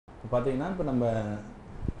பார்த்தீங்கன்னா இப்போ நம்ம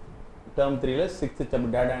term 3ல 6th chapter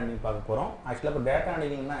data handling பார்க்க போறோம். ஆக்சுவலா இப்போ data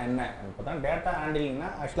handlingனா என்ன பார்த்தா data handlingனா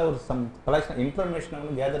ஆக்சுவலா ஒரு some collection information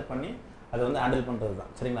வந்து கேதர் பண்ணி அதை வந்து ஹேண்டில் பண்றது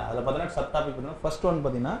தான். சரிங்களா? அதுல பார்த்தீங்கன்னா சப் டாபிக் பார்த்தீங்கன்னா ஃபர்ஸ்ட் ஒன்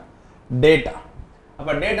பார்த்தீங்கன்னா data.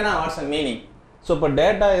 அப்ப dataனா what's the meaning? So இப்போ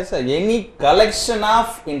data is any collection of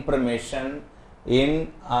information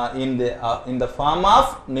in the form of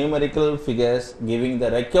numerical figures giving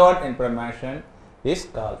the required information is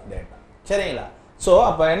called data. சரிங்களா? So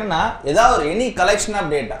அப்ப என்னன்னா ஏதாவது ஒரு any collection of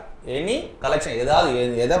data, any collection ஏதாவது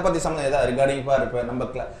எதை பத்தி சம்பந்தம் ஏதாவது ரிகார்டிங் ஃபார் இப்போ நம்ம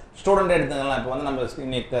ஸ்டூடெண்ட் எடுத்துக்கலாம். இப்போ வந்து நம்ம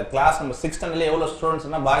இன்னைக்கு கிளாஸ் நம்ம 6th standardல எவ்வளவு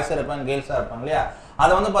ஸ்டூடண்ட்ஸ்னா பாய்ஸா இருப்பாங்க கேர்ள்ஸா இருப்பாங்க இல்லையா?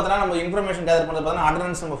 அதை வந்து பார்த்தீங்கன்னா நம்ம இன்ஃபர்மேஷன் கேதர் பண்ணுறது பார்த்தீங்கன்னா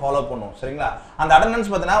அட்டெண்டன்ஸ் நம்ம ஃபாலோ பண்ணுவோம். சரிங்களா? அந்த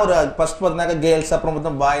அட்டெண்டன்ஸ் பார்த்தீங்கன்னா ஒரு ஃபர்ஸ்ட் பார்த்தீங்கன்னா கேர்ள்ஸ் அப்புறம்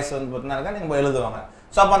பார்த்தா பாய்ஸ் வந்து பார்த்தீங்கன்னா நீங்க எழுதுவாங்க.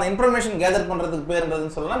 ஸோ அப்போ அந்த இன்ஃபர்மேஷன் கேதர் பண்ணுறதுக்கு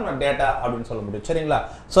பேருன்றதுன்னு சொல்லலாம் நம்ம டேட்டா அப்படின்னு சொல்ல முடியும். சரிங்களா?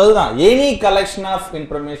 ஸோ அதுதான் any collection of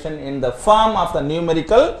information in the form of the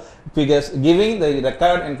numerical figures giving the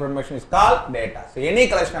required information is called data. So any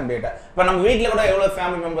collection of data. இப்போ நம்ம வீட்ல கூட எவ்வளவு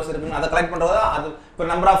ஃபேமிலி மெம்பர்ஸ் இருக்குன்னு அதை கலெக்ட் பண்றது அது இப்போ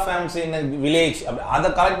number of families in village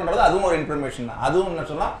அதை கலெக்ட் பண்றது அதுவும் ஒரு இன்ஃபர்மேஷன் தான். அதுவும் என்ன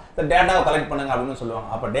சொல்லலாம் இந்த டேட்டாவை கலெக்ட் பண்ணுங்க அப்படின்னு சொல்லுவாங்க.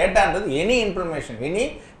 அப்போ டேட்டான்றது any information any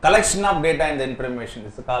collection of data இந்த இன்ஃபர்மேஷன்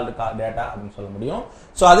இஸ் கால்டு டேட்டா அப்படின்னு சொல்ல முடியும்.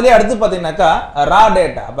 ஸோ அதுலேயே அடுத்து பார்த்தீங்கன்னாக்கா ரா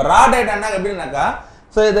டேட்டா. அப்போ ரா டேட்டானா எப்படின்னாக்கா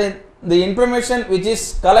so the information which is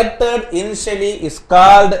collected initially is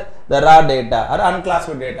called the raw data or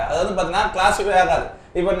unclassified data. அதாவது பார்த்தீங்கன்னா கிளாசிஃபை ஆகாது.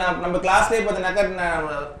 இப்போ நம்ம கிளாஸ்லேயே பார்த்தீங்கன்னாக்கா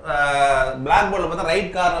பிளாக் போர்டில் பார்த்தா ரைட்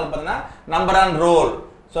கார்னரில் பார்த்தீங்கன்னா number on role,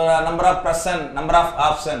 so number of person, number of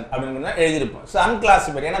option அப்படின்னு எழுதியிருப்போம். ஸோ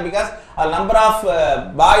அன்கிளாசிஃபைட் ஏன்னா பிகாஸ் அது நம்பர் ஆஃப்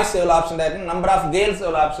பாய்ஸ் எவ்வளோ ஆப்ஷன் இருக்கு, நம்பர் ஆஃப் கேர்ள்ஸ்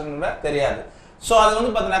எவ்வளோ ஆப்ஷன் தெரியாது. ஸோ அது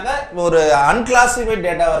வந்து பார்த்தீங்கன்னாக்கா ஒரு அன்கிளாசிஃபைட்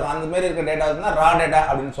டேட்டா இருக்கும். அந்த மாதிரி இருக்கிற டேட்டா வந்து ரா டேட்டா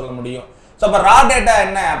அப்படின்னு சொல்ல முடியும். ஸோ அப்போ ரா டேட்டா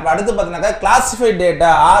என்ன அப்போ அடுத்து பார்த்தீங்கன்னாக்கா கிளாசிஃபைட் டேட்டா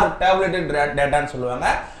ஆர் டேப்லெட்டட் டேட்டான்னு சொல்லுவாங்க.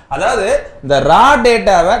 அதாவது the raw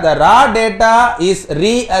data is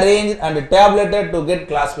rearranged and tabulated to get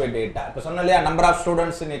classified data. இப்போ சொன்ன இல்லையா நம்பர் ஆஃப்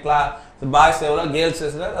ஸ்டூடெண்ட்ஸ் நீ பாய்ஸ் எவ்வளோ கேர்ள்ஸ்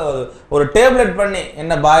ஒரு டேப்லெட் பண்ணி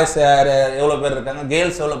என்ன பாய்ஸ் எவ்வளோ பேர் இருக்காங்க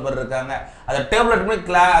கேர்ள்ஸ் எவ்வளோ பேர் இருக்காங்க அதை டேப்லெட்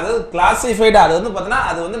பண்ணி அதாவது கிளாசிஃபைடாக அது வந்து பார்த்தீங்கன்னா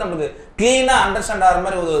அது வந்து நமக்கு கிளீனாக அண்டர்ஸ்டாண்ட் ஆகிற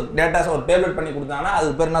மாதிரி ஒரு டேட்டாஸ் ஒரு டேப்லெட் பண்ணி கொடுத்தாங்கன்னா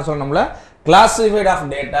அதுக்கு பேர் என்ன சொல்லணும்ல கிளாசிஃபைட் ஆஃப்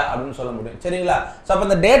டேட்டா அப்படின்னு சொல்ல முடியும். சரிங்களா? ஸோ அப்போ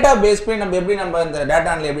இந்த டேட்டா பேஸ் பண்ணி நம்ம எப்படி நம்ம இந்த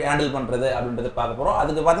டேட்டா எப்படி ஹேண்டில் பண்ணுறது அப்படின்றத பார்க்க போகிறோம்.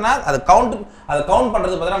 அதுக்கு பார்த்தீங்கன்னா அதை கவுண்ட்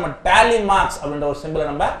பண்ணுறது பார்த்தீங்கன்னா நம்ம டேலி மார்க்ஸ் அப்படின்ற ஒரு சிம்பிளை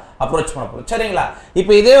நம்ம அப்ரோச் பண்ண போகிறோம். சரிங்களா?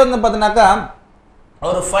 இப்போ இதே வந்து பார்த்தீங்கன்னாக்கா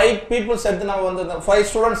ஒரு 5 பீப்புள்ஸ் எடுத்து நம்ம வந்து 5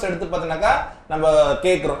 ஸ்டூடெண்ட்ஸ் எடுத்து பார்த்தீங்கன்னாக்கா நம்ம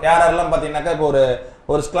கேட்குறோம் யாரெல்லாம் பார்த்தீங்கன்னாக்கா இப்போ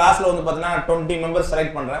ஒரு கிளாஸ்ல வந்து பார்த்தீங்கன்னா 20 மெம்பர்ஸ்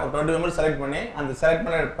செலக்ட் பண்ணுறேன். ஒரு 20 மெம்பர்ஸ் செலக்ட் பண்ணி அந்த செலக்ட்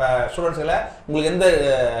பண்ண ஸ்டூடெண்ட்ஸில் உங்களுக்கு எந்த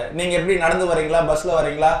நீங்கள் எப்படி நடந்து வரீங்களா, பஸ்ஸில்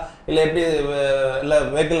வரீங்களா, இல்லை எப்படி இல்லை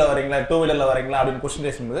வெஹிக்கிளில் வரீங்களா, 2 வீலரில் வரீங்களா அப்படின்னு கொஸ்டின்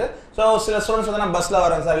பேசும்போது ஸோ சில ஸ்டூடெண்ட்ஸ் வந்து நான் பஸ்ஸில்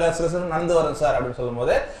வரேன் சார், இல்லை சில ஸ்டூடெண்ட் நடந்து வரேன் சார் அப்படின்னு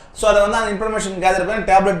சொல்லும்போது ஸோ அதை வந்து அந்த இன்ஃபர்மேஷன் கேதர் பண்ணி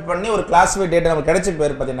டேப்லெட் பண்ணி ஒரு கிளாசிஃபைட் டேட்டா நமக்கு கிடைச்ச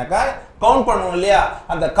பேர் பார்த்தீங்கன்னாக்கா கவுண்ட் பண்ணுவோம் இல்லையா?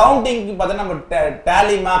 அந்த கவுண்டிங்க்கு பார்த்தீங்கன்னா நம்ம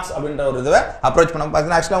டேலி மார்க்ஸ் அப்படின்ற ஒரு இதை அப்ரோச் பண்ணோம்.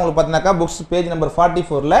 பார்த்தீங்கன்னா ஆக்சுவலாக உங்களுக்கு பார்த்தீங்கன்னாக்கா books page number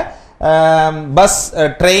 44ல் bus,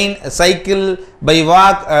 train, cycle, by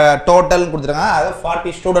walk, total கொடுத்துருக்காங்க. அதாவது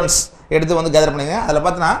 40 ஸ்டூடெண்ட்ஸ் எடுத்து வந்து கேதர் பண்ணிங்க. அதில்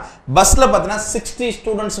பார்த்தீங்கன்னா பஸ்ஸில் பார்த்தீங்கன்னா 60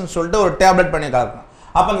 ஸ்டூடெண்ட்ஸ்னு சொல்லிட்டு ஒரு டேப்லெட் பண்ணி காட்டணும்.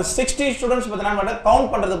 அப்போ அந்த 60 ஸ்டூடெண்ட்ஸ் பார்த்தீங்கன்னா கவுண்ட்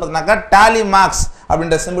பண்ணுறது பார்த்தீங்கன்னாக்கா டேலி மார்க்ஸ்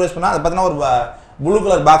அப்படின்ற சிம்பிள் யூஸ் பண்ணால் அது பார்த்தீங்கன்னா ஒரு ப்ளூ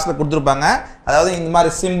கலர் பாக்ஸில் கொடுத்துருப்பாங்க. அதாவது இந்த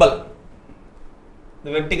மாதிரி simple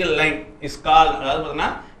the vertical line is called அதாவது பார்த்தீங்கன்னா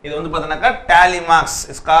இது வந்து பார்த்தீங்கன்னாக்கா tally marks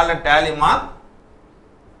is called tally mark.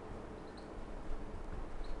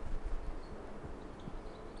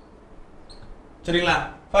 சரிங்களா?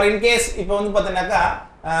 ஃபார் இன்கேஸ் இப்போ வந்து பார்த்தீங்கன்னாக்கா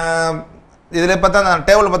இதில் பார்த்தா அந்த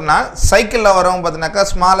டேபிள் பார்த்தீங்கன்னா சைக்கிளில் வரவங்க பார்த்தீங்கன்னாக்கா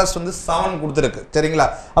ஸ்மாலஸ்ட் வந்து 7 கொடுத்துருக்கு. சரிங்களா?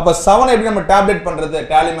 அப்போ 7 எப்படி நம்ம டேப்லெட் பண்ணுறது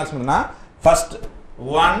டேலி மார்க்ஸ் பண்ணா ஃபர்ஸ்ட்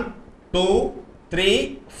 1 2 3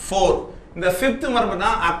 4 இந்த 5th மறுபடியும்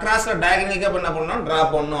தான் அக்ராஸ்ல டயகனலுக்கு என்ன பண்ணணும் டிரா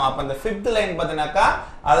பண்ணணும். அப்போ அந்த 5th லைன் பார்த்தீங்கன்னாக்கா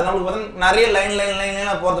அது நம்மளுக்கு பார்த்தீங்கன்னா நிறைய லைன்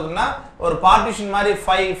போகிறதுக்குன்னா ஒரு பார்ட்டிஷன் மாதிரி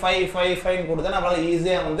 5 5 5 5 கொடுத்தா நம்மளால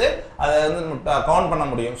ஈஸியாக வந்து அதை வந்து கவுண்ட் பண்ண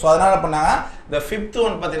முடியும். ஸோ அதனால பண்ணாங்க இந்த 5th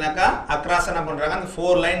ஒன் பார்த்தீங்கன்னாக்கா அக்ராஸ் என்ன பண்ணுறாங்க அந்த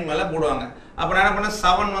 4 லைன் மேலே போடுவாங்க. அப்புறம் என்ன பண்ண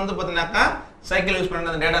 7 வந்து பார்த்தீங்கன்னாக்கா சைக்கிள் யூஸ்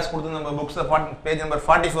பண்ணி அந்த டேட்டாஸ் கொடுத்து நம்ம புக்ஸ் பேஜ் நம்பர்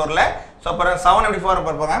 44ல். ஸோ அப்புறம் 7 எப்படி 4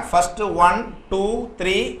 பார்ப்பாங்க ஃபர்ஸ்ட் 1 2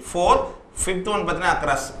 3 4 5th ஒன் பார்த்தீங்கன்னா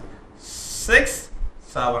அக்ராஸ் 6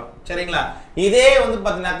 7. சரிங்களா? இதே வந்து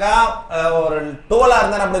பார்த்தீங்கன்னாக்கா ஒரு 12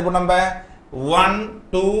 இருந்தால் அப்படி இப்போ நம்ம 1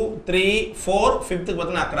 2 3 4 5th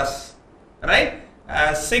பார்த்தீங்கன்னா அக்ராஸ் ரைட்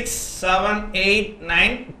 6 7 8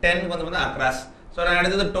 9 10 வந்து பார்த்தீங்கன்னா அக்ராஸ். ஸோ நான்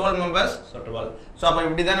எடுத்தது 12 மெம்பர்ஸ் ஸோ 12. ஸோ அப்போ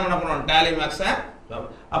இப்படி தான் நம்ம என்ன பண்ணுவோம் டேலி மார்க்ஸை.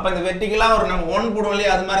 அப்போ இந்த வெர்டிகலாக ஒரு நம்ம 1 போடுவோம்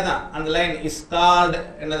இல்லையா அது மாதிரி தான் அந்த லைன் இஸ் கால்டு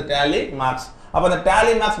என்னது டேலி மார்க்ஸ். அப்ப அந்த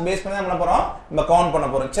tally marks பேஸ் பண்ணி நம்ம போறோம் நம்ம கவுண்ட் பண்ண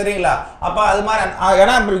போறோம் சரிங்களா அப்ப அது மாதிரி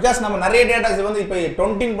ஏனா because நம்ம நிறைய டேட்டாஸ் வந்து இப்போ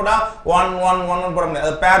 20 போடா 1 1 1 போட முடியாது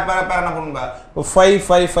அது பேர் என்ன பண்ணுங்க 5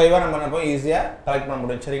 5 5 நம்ம நம்ம ஈஸியா கலெக்ட் பண்ண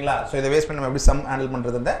முடியும் சரிங்களா சோ இத பேஸ் பண்ணி நம்ம எப்படி சம் ஹேண்டில்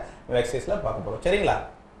பண்றதுன்னு எக்ஸர்சைஸ்ல பார்க்க போறோம் சரிங்களா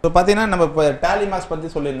சோ பாத்தீங்கன்னா நம்ம இப்ப tally marks பத்தி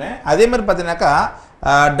சொல்லிருந்தேன் அதே மாதிரி பாத்தீங்கன்னாக்கா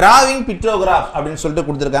drawing pictograph அப்படினு சொல்லிட்டு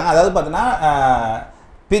கொடுத்திருக்காங்க அதாவது பாத்தீங்கன்னா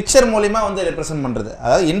picture மூலமா வந்து ரெப்ரசன்ட் பண்றது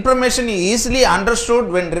அதாவது information is easily understood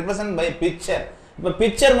when represented by picture இப்ப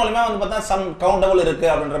picture மூலமா வந்து பார்த்தா some countable இருக்கு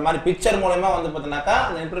அப்படின்ற மாதிரி picture மூலமா வந்து பார்த்தீங்கன்னாக்கா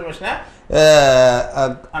அந்த இன்ஃபர்மேஷனை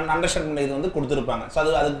அண்டர்ஸ்டாண்ட் பண்ணி இது வந்து கொடுத்திருப்பாங்க சோ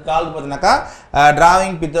அதுக்கு கால் பார்த்தீங்கன்னாக்கா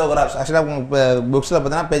drawing pictographs ஆக்சுவலா புக்ஸ்ல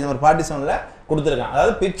பார்த்தீங்கன்னா பேஜ் நம்பர் 47ல கொடுத்திருக்காங்க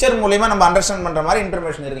அதாவது picture மூலமா நம்ம அண்டர்ஸ்டாண்ட் பண்ற மாதிரி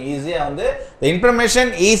இன்ஃபர்மேஷன் இருக்கு ஈஸியா வந்து the information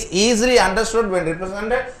is easily understood when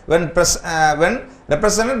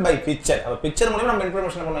represented by picture அப்ப picture மூலமா நம்ம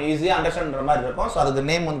இன்ஃபர்மேஷன் நம்ம ஈஸியா அண்டர்ஸ்டாண்ட் பண்ற மாதிரி இருக்கும் சோ அதுக்கு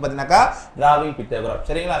நேம் வந்து பார்த்தீங்கன்னாக்கா drawing pictograph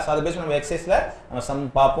சரிங்களா சோ அது பேஸ் நம்ம எக்ஸர்சைஸ்ல நம்ம சம்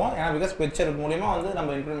பாப்போம் ஏனா because picture மூலமா வந்து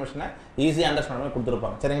நம்ம இன்ஃபர்மேஷனை ஈஸியா அண்டர்ஸ்டாண்ட் பண்ணி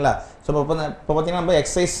கொடுத்திருப்பாங்க சரிங்களா சோ இப்போ பாத்தீங்கன்னா நம்ம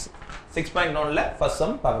எக்ஸர்சைஸ் 6.1 ல ஃபர்ஸ்ட்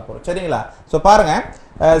சம் பார்க்க போறோம் சரிங்களா சோ பாருங்க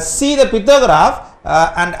see the pictograph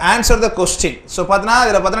and answer the question so பாத்தீங்கன்னா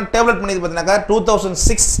இதல பாத்தீங்கன்னா டேபிள் பண்ணி பாத்தீங்கன்னா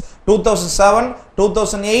 2006 2007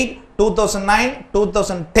 2008 2009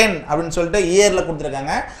 2010 அப்படினு சொல்லிட்டு இயர்ல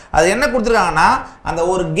கொடுத்திருக்காங்க அது என்ன கொடுத்திருக்காங்கன்னா அந்த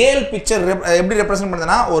ஒரு கேல் பிக்சர் எப்படி ரெப்ரசன்ட்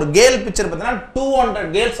பண்ணுதுன்னா ஒரு கேல் பிக்சர் பார்த்தீங்கன்னா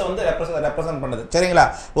 200 கேல்ஸ் வந்து ரெப்ரசன்ட் பண்ணுது சரிங்களா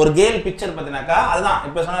ஒரு கேல் பிக்சர் பார்த்தீங்கன்னாக்கா அதுதான்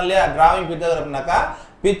இப்போ சொன்ன இல்லையா drawing pictograph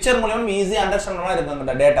picture மூலமா ஈஸி அண்டர்ஸ்டாண்ட் பண்ண இருக்கும்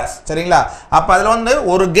அந்த டேட்டாஸ் சரிங்களா அப்ப அதுல வந்து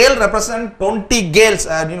ஒரு கேல் ரெப்ரசன்ட் 20 கேல்ஸ்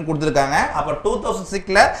அப்படினு கொடுத்திருக்காங்க அப்ப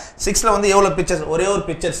 2006ல வந்து எவ்வளவு பிக்சர்ஸ் ஒரே ஒரு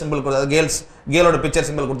பிக்சர் சிம்பிள் கொடுத்திருக்காங்க கேலோட பிக்சர்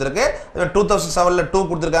சிம்பிள் கொடுத்திருக்கு 2007ல 2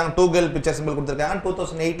 கொடுத்திருக்காங்க 2 கேல் பிக்சர் சிம்பிள் கொடுத்திருக்காங்க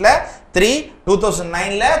 2008ல 3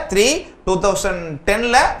 2009ல 3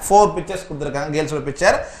 2010ல 4 பிக்சர்ஸ் கொடுத்திருக்காங்க கேல்ஸோட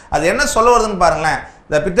பிக்சர் அது என்ன சொல்ல வருதுன்னு பாருங்களேன்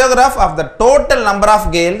the pictograph of the total number of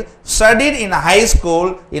girls studied in a high school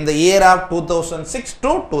in the year of 2006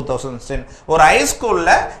 to 2010 ஒரு high schoolல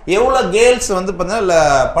எவ்வளவு girls வந்து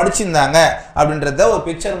படிச்சிருந்தாங்க அப்படின்றத ஒரு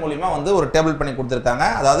பிக்சர் மூலமா வந்து ஒரு டேபிள் பண்ணி கொடுத்திருக்காங்க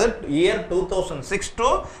அதாவது year 2006 to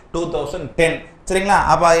 2010 சரிங்களா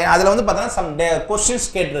அப்ப அதுல வந்து பார்த்தா some questions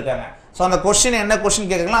கேட்டிருக்காங்க சோ அந்த क्वेश्चन என்ன क्वेश्चन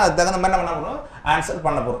கேக்குறாங்களோ அதுக்கு தகுந்த மாதிரி நம்ம என்ன பண்ணனும் ஆன்சர்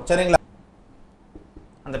பண்ண போறோம் சரிங்களா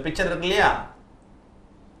அந்த பிக்சர் இருக்கு இல்லையா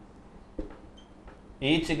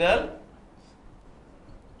each girl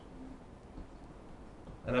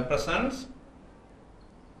represents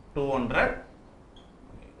 200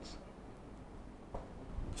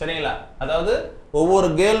 சரிங்களா அதாவது ஒவ்வொரு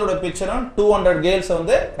கேலோட பிக்சரும் 200 கேல்ஸ்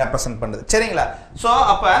வந்து ரெப்ரசன்ட் பண்ணுது சரிங்களா சோ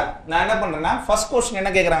அப்ப நான் என்ன பண்றேன்னா ஃபர்ஸ்ட் क्वेश्चन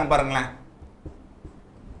என்ன கேக்குறாங்க பாருங்களேன்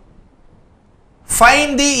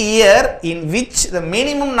find the year in which the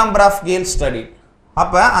minimum number of girls studied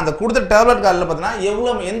அப்ப அந்த கொடுத்த டேப்லெட் கால்ல பார்த்தா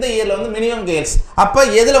எவ்வளவு எந்த இயர்ல வந்து மினிமம் கேர்ள்ஸ் அப்ப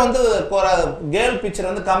எதுல வந்து கேர்ள் பிக்சர்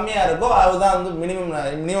வந்து கம்மியா இருக்கோ அதுதான் வந்து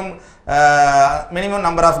மினிமம்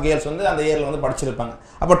நம்பர் ஆஃப் கேர்ள்ஸ் வந்து அந்த இயர்ல வந்து படிச்சிருப்பாங்க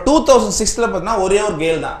அப்ப 2006ல பார்த்தா ஒரே ஒரு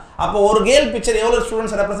கேர்ள் தான் அப்ப ஒரு கேர்ள் பிக்சர் எவ்வளவு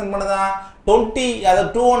ஸ்டூடண்ட்ஸ் ரெப்ரசன்ட் பண்ணுதா 20 அதாவது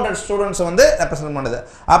 200 ஸ்டூடண்ட்ஸ் வந்து ரெப்ரசன்ட் பண்ணுது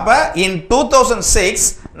அப்ப in 2006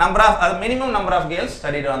 number of minimum number of girls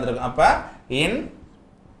studied வந்திருக்கு அப்ப in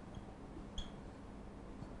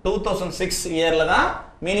 2006 இயர்ல தான்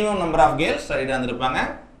minimum number of girls studied வந்திருப்பாங்க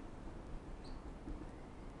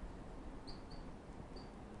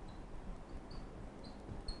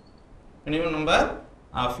minimum number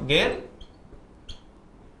of girl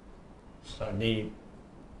studied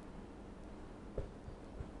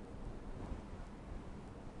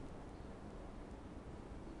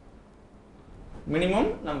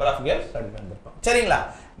minimum number of girls studied வந்திருப்பாங்க சரிங்களா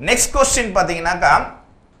நெக்ஸ்ட் क्वेश्चन பாத்தீங்கன்னாக்கா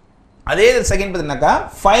அதே செகண்ட் பாத்தீங்கன்னாக்கா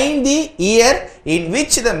find the year in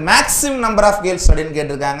which the maximum number of girls studied னு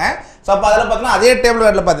கேட்டிருக்காங்க சோ அப்ப அதல பார்த்தா அதே டேபிள்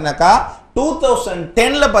வேர்ட்ல பாத்தீங்கன்னாக்கா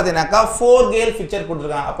 2010ல பாத்தீங்கன்னாக்கா 4 கேர்ள் பிக்சர்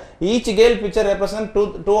கொடுத்திருக்காங்க அப்ப each girl picture represent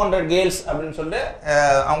 200 girls அப்படினு சொல்லிட்டு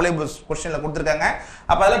அவங்களே क्वेश्चनல கொடுத்திருக்காங்க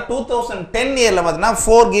அப்ப அதல 2010 இயர்ல பாத்தீங்கன்னா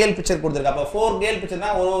 4 கேர்ள் பிக்சர் கொடுத்திருக்காங்க அப்ப 4 கேர்ள்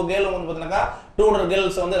பிக்சர்னா ஒரு கேர்ள் வந்து பாத்தீங்கன்னாக்கா 200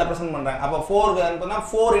 girls வந்து ரெப்ரசன்ட் பண்றாங்க அப்ப 4 பார்த்தா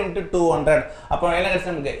 4 into 200 அப்ப என்ன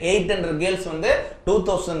கிடைக்கும் நமக்கு 800 girls வந்து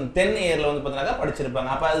 2010 இயர்ல வந்து பாத்தீங்கன்னா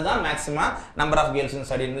படிச்சிருப்பாங்க அப்ப அதுதான் maximum number of girls in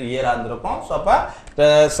study in இயரா இருந்திருக்கும் சோ அப்ப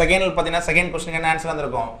செகண்ட்ல பாத்தீங்கன்னா செகண்ட் क्वेश्चन என்ன ஆன்சர்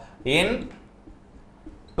வந்திருக்கும் in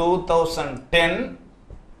 2010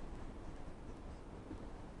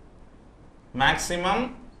 maximum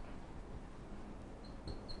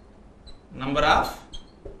number of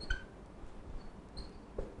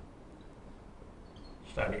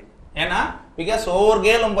studied ஏனா because ஒவ்வொரு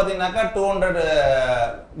கேலும் பாத்தீங்கன்னாக்கா 200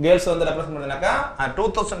 கேர்ள்ஸ் வந்து ரெப்ரசன்ட் பண்ணாக்கா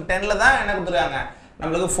 2010ல தான் என்ன கொடுத்திருக்காங்க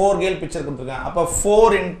நமக்கு 4 கேர்ள் பிக்சர் கொடுத்திருக்காங்க அப்ப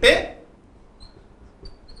 4 into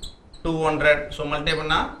 200 ஸோ மல்டிப்ளை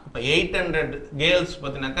பண்ணா இப்போ 800 கேர்ள்ஸ்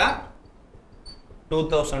பார்த்தீங்கன்னாக்கா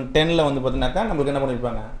 2010ல் வந்து பார்த்தீங்கன்னாக்கா நம்மளுக்கு என்ன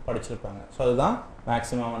பண்ணியிருப்பாங்க படிச்சிருப்பாங்க ஸோ அதுதான்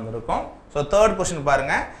மேக்ஸிமம் வந்திருக்கும் ஸோ தேர்ட் கொஸ்டின்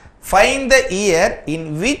பாருங்க find the year in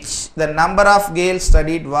which the number of girls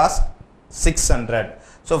studied was 600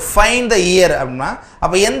 so find the year அப்படின்னா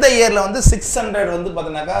அப்போ எந்த இயரில் வந்து 600 வந்து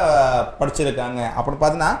பார்த்தீங்கன்னாக்கா படிச்சிருக்காங்க அப்படின்னு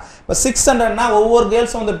பார்த்தீங்கன்னா இப்போ 600னா ஒவ்வொரு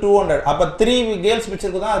கேர்ள்ஸும் வந்து 200 அப்போ 3 கேர்ள்ஸ்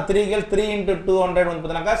படிச்சிருக்கோம் அது 3 கேர்ள்ஸ் 3 × 200 வந்து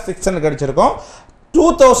பார்த்தீங்கன்னாக்கா 600 கிடைச்சிருக்கும்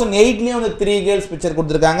 2008லேயும் வந்து 3 கேர்ள்ஸ் பிக்சர்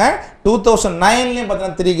கொடுத்துருக்காங்க 2009லேயும்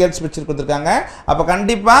பார்த்தீங்கன்னா 3 கேர்ள்ஸ் பிக்சர் கொடுத்துருக்காங்க அப்போ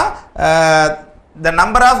கண்டிப்பாக the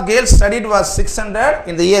number of girls studied was 600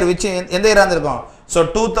 in the year which எந்த இயரா இருந்திருக்கும் so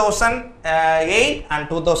 2008 and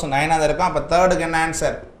 2009 ஆ இருக்கும் அப்ப third க்கு என்ன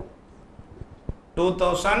ஆன்சர்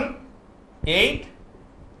 2008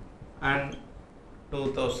 and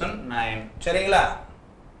 2009 சரிங்களா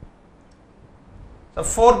so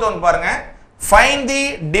fourth one பாருங்க find the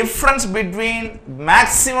difference between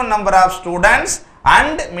maximum number of students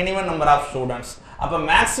and minimum number of students அப்ப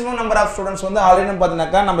maximum number of students வந்து ஆல்ரெடி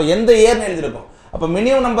பார்த்தீங்கன்னாக்கா நம்ம எந்த இயர்னு எழுதிருக்கோம் அப்ப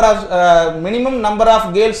minimum number of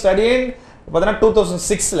girls studied பார்த்தீங்கன்னா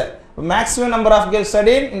 2006ல maximum number of girls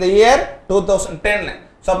studied in the year 2010ல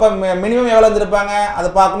so அப்ப minimum எவ்வளவு இருந்திருப்பாங்க அத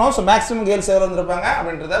பார்க்கணும் சோ maximum girls எவ்வளவு இருந்திருப்பாங்க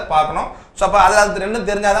அப்படின்றத பார்க்கணும் சோ அப்ப அது ரெண்டும்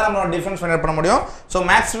தெரிஞ்சா தான் நம்ம டிஃபரன்ஸ் ஃபைண்ட் பண்ண முடியும் சோ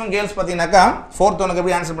maximum girls பாத்தீங்கன்னாக்கா fourth ஒன்னுக்கு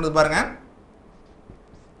எப்படி ஆன்சர் பண்ணுது பாருங்க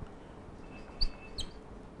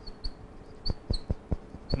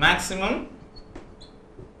maximum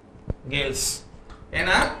girls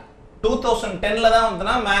ஏனா 2010ல தான்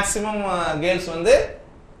வந்துனா maximum girls வந்து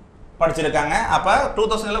படிச்சிருக்காங்க அப்ப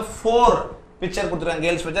 2000ல 4 பிக்சர் கொடுத்திருக்காங்க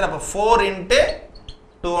girls பிக்சர் அப்ப 4 *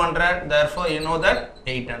 200 therefore you know that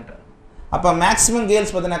 800 அப்ப maximum girls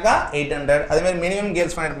பார்த்தீங்கன்னாக்கா 800 அதே மாதிரி minimum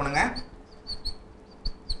girls ஃபைண்ட் பண்ணுங்க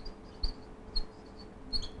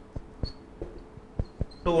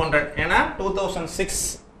ஏனா 2006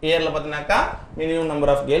 இயர்ல பார்த்தீங்கன்னாக்கா மினிமம்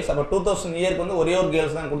நம்பர் ஆஃப் கேர்ள்ஸ் அப்ப 2000 இயருக்கு வந்து ஒரே ஒரு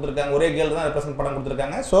கேர்ள்ஸ் தான் கொடுத்திருக்காங்க ஒரே கேர்ள் தான் ரெப்ரசன்ட் படம்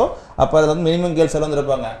கொடுத்திருக்காங்க சோ அப்ப அதுல வந்து மினிமம் கேர்ள்ஸ் எல்லாம்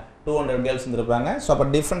இருப்பாங்க 200 கேர்ள்ஸ் இருப்பாங்க சோ அப்ப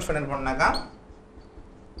டிஃபரன்ஸ் ஃபைண்ட் பண்ணாக்கா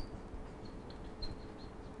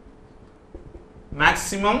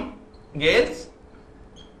maximum girls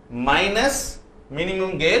minus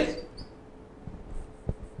minimum girls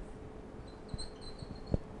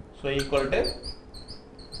so equal to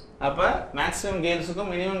அப்ப maximum girlsக்கும்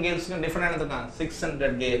minimum girlsக்கும் டிஃபரன்ஸ் எடுத்துக்கலாம் 600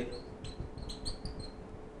 girl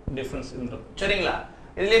டிஃபரன்ஸ் இருக்கும் சரிங்களா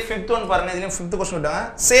இதுல 5th one பாருங்க இதுல 5th क्वेश्चन விட்டாங்க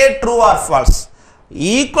say true or false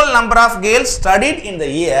equal number of girls studied in the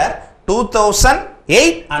year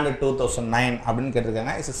 2008 and 2009 அப்படினு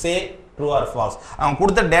கேட்டிருக்காங்க இது say true or false அவங்க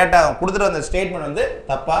கொடுத்த டேட்டா கொடுத்துற அந்த ஸ்டேட்மென்ட் வந்து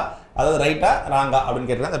தப்பா அதாவது ரைட்டா ராங்கா அப்படினு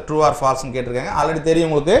கேட்டிருக்காங்க அந்த true or false னு கேட்டிருக்காங்க ஆல்ரெடி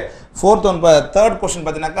தெரியும் உங்களுக்கு 4th one third question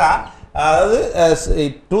பாத்தீங்கன்னாக்கா அதாவது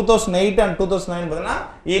 2008 and 2009 பார்த்தீங்கன்னா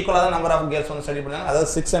ஈக்குவலா தான் நம்பர் ஆஃப் கேர்ள்ஸ் வந்து ஸ்டடி பண்ணாங்க அதாவது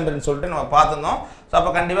 600 னு சொல்லிட்டு நம்ம பார்த்தோம் சோ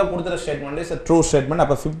அப்ப கண்டிப்பா கொடுத்த statement is a true statement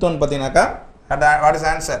அப்ப 5th one பாத்தீங்கன்னாக்கா what is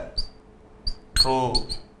answer true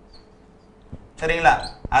சரிங்களா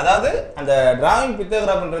அதாவது அந்த டிராயிங்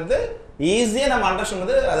பிக்டோகிராஃப்ன்றது ஈஸியா நம்ம அண்டர்ஸ்டாண்ட்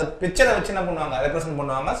வந்து அது பிக்சரை வச்சு என்ன பண்ணுவாங்க ரெப்ரசன்ட்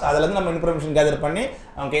பண்ணுவாங்க சோ அதுல இருந்து நம்ம இன்ஃபர்மேஷன் கேதர் பண்ணி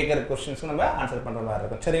அவங்க கேக்குற क्वेश्चंस्க்கு நம்ம ஆன்சர் பண்ற மாதிரி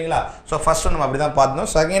இருக்கும் சரிங்களா சோ ஃபர்ஸ்ட் ஒன் நம்ம அப்படி தான் பார்த்தோம்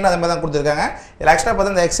செகண்ட் அதே மாதிரி தான் கொடுத்திருக்காங்க இதுல எக்ஸ்ட்ரா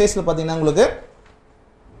பார்த்தா இந்த எக்சர்சைஸ்ல பாத்தீங்கன்னா உங்களுக்கு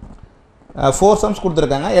 4 சம்ஸ்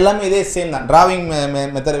கொடுத்திருக்காங்க எல்லாமே இதே சேம் தான் டிராவிங்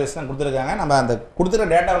மெத்தட் வைஸ் தான் கொடுத்திருக்காங்க நம்ம அந்த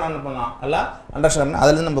கொடுத்திருக்க டேட்டாவை என்ன பண்ணலாம் எல்லாம் அண்டர்ஸ்டாண்ட் பண்ணி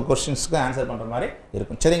அதுல இருந்து நம்ம क्वेश्चंस्க்கு ஆன்சர் பண்ற மாதிரி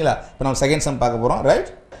இருக்கும் சரிங்களா இப்போ நம்ம செகண்ட் சம் பார்க்க போறோம் right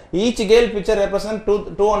each girl picture represent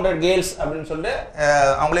 200 girls அப்படினு சொல்லிட்டு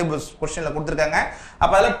அவங்களே क्वेश्चनல கொடுத்திருக்காங்க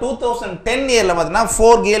அப்ப அதுல 2010 இயர்ல பார்த்தீங்கன்னா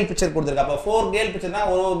 4 girl picture கொடுத்திருக்காங்க அப்ப 4 girl pictureனா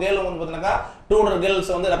ஒரு girl வந்து பார்த்தீங்கன்னா 200 girls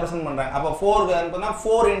வந்து ரெப்ரசன்ட் பண்றாங்க அப்ப 4 பார்த்தீங்கன்னா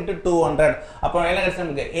 4 * 200 அப்ப என்ன கிடைச்சு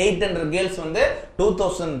நமக்கு 800 girls வந்து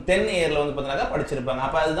 2010 இயர்ல வந்து பார்த்தீங்கன்னா படிச்சிருப்பாங்க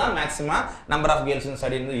அப்ப அதுதான் maximum number of girls in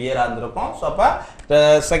study இயரா இருந்திருக்கும் சோ அப்ப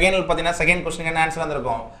செகண்ட்ல பார்த்தீங்கன்னா செகண்ட் क्वेश्चन என்ன ஆன்சர்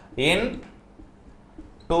வந்திருக்கும் in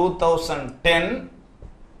 2010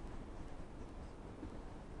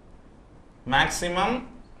 maximum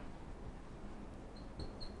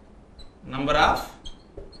number of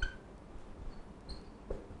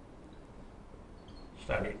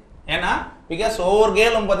studied ஏனா because ஒவ்வொரு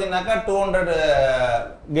கேலும் பாத்தீங்கன்னாக்கா 200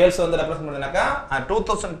 கேர்ள்ஸ் வந்து ரெப்ரசன்ட் பண்ணாக்கா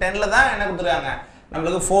 2010 ல தான் என்ன கொடுத்திருக்காங்க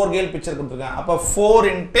நமக்கு 4 கேர்ள் பிக்சர் கொடுத்திருக்காங்க அப்ப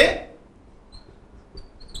 4 *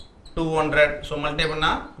 200 சோ மல்டிப்ளை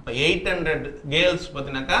பண்ணா அப்ப 800 கேர்ள்ஸ்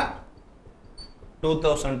பாத்தீங்கன்னாக்கா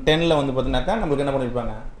 2010 ல வந்து பாத்தீங்கன்னாக்கா நமக்கு என்ன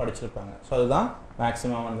பண்ணிருப்பாங்க படிச்சிருப்பாங்க சோ அதுதான்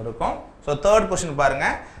மேக்ஸிமம் வந்திருக்கும் சோ third question பாருங்க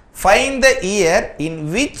find the year in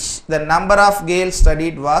which the number of girls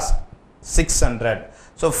studied was 600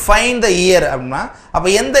 so find the year அப்படின்னா அப்போ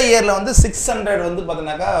எந்த இயரில் வந்து 600 வந்து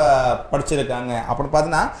பார்த்தீங்கன்னாக்கா படிச்சிருக்காங்க அப்படின்னு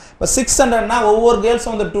பார்த்தீங்கன்னா இப்போ 600னா ஒவ்வொரு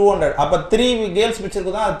கேர்ள்ஸும் வந்து 200 அப்போ 3 கேர்ள்ஸ்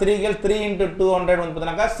வச்சிருக்கு தான் 3 கேர்ள்ஸ் 3 into 200 வந்து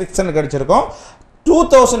பார்த்தீங்கன்னாக்கா 600 கிடைச்சிருக்கும்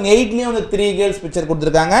 2008லேயும் வந்து 3 கேர்ள்ஸ் பிக்சர்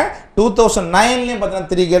கொடுத்துருக்காங்க 2009லேயும்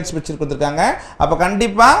பார்த்தீங்கன்னா 3 கேர்ள்ஸ் பிக்சர் கொடுத்துருக்காங்க அப்போ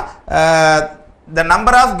கண்டிப்பாக the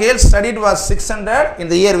number of girls studied was 600 in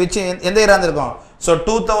the year which எந்த இயரா இருந்திருக்கும் so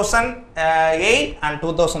 2008 and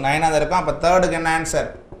 2009 ஆ இருக்கும் அப்ப third க்கு என்ன ஆன்சர்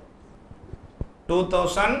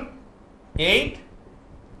 2008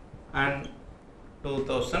 and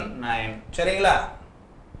 2009 சரிங்களா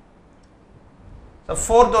so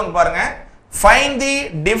fourth one பாருங்க find the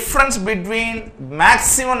difference between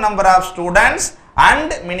maximum number of students and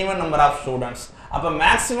minimum number of students அப்ப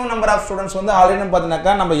maximum number of students வந்து ஆல்ரெடி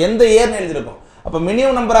பார்த்தீங்கன்னாக்கா நம்ம எந்த இயர்னு எழுதிருக்கோம் அப்ப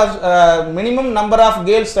minimum number of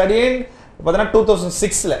girls studied பார்த்தீங்கன்னா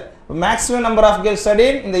 2006 ல maximum number of girls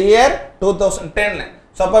studied in the year 2010 ல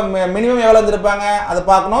so அப்ப மினிமம் எவ்வளவு வந்திருப்பாங்க அத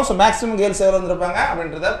பார்க்கணும் சோ maximum girls எவ்வளவு வந்திருப்பாங்க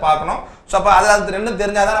அப்படின்றத பார்க்கணும் சோ அப்ப அது ரெண்டும்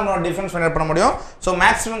தெரிஞ்சா தான் நம்ம டிஃபரன்ஸ் ஃபைண்ட் பண்ண முடியும் சோ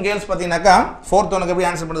maximum girls பாத்தீங்கன்னாக்கா fourth ஒன்னுக்கு எப்படி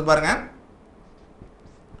ஆன்சர் பண்ணுது பாருங்க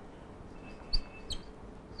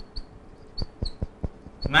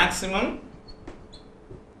maximum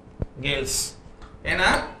girls ஏனா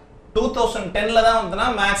 2010 ல தான் வந்துனா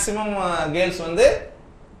மேக்ஸिमम கேர்ள்ஸ் வந்து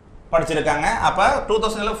படிச்சிருக்காங்க அப்ப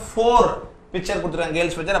 2000 ல 4 பிக்சர் கொடுத்திருக்காங்க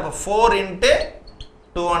கேர்ள்ஸ் பிக்சர் அப்ப 4 into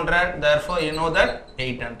 200 therefore you know that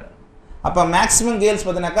 800 அப்ப மேக்ஸिमम கேர்ள்ஸ்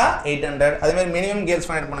பார்த்தீங்கன்னாக்கா 800 அதே மாதிரி மினிமம் கேர்ள்ஸ்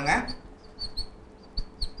ஃபைண்ட் பண்ணுங்க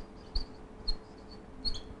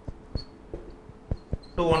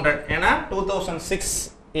ஏனா 2006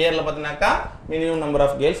 இயர்ல பாத்தீங்கன்னாக்கா மினிமம் நம்பர்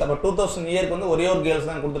ஆஃப் கேர்ள்ஸ் அப்ப 2000 இயருக்கு வந்து ஒரே ஒரு கேர்ள்ஸ்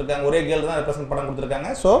தான் கொடுத்திருக்காங்க ஒரே கேர்ள் தான் ரெப்ரசன்ட் பண்ண கொடுத்திருக்காங்க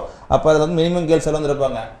சோ அப்ப அதுல வந்து மினிமம் கேர்ள்ஸ் எல்லாம்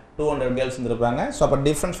இருப்பாங்க 200 கேர்ள்ஸ் இருப்பாங்க சோ அப்ப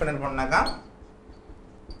டிஃபரன்ஸ் ஃபைண்ட் பண்ணாக்கா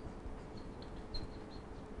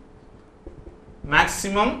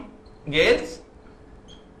maximum girls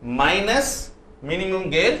minus minimum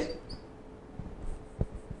girls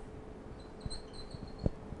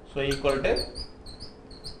so equal to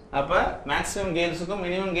அப்ப maximum girlsக்கும்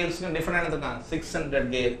minimum girlsக்கும் difference என்னதுதான் 600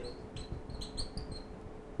 girl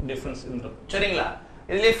difference இருக்கும் சரிங்களா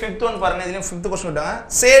இதுல fifth one பாருங்க இதுல fifth question விட்டாங்க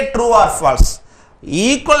say true or false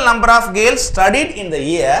equal number of girls studied in the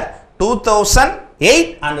year 2008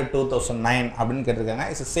 and 2009 அப்படினு கேட்டிருக்காங்க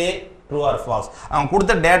இது say true or false அவங்க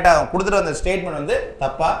கொடுத்த டேட்டா கொடுத்துற அந்த ஸ்டேட்மென்ட் வந்து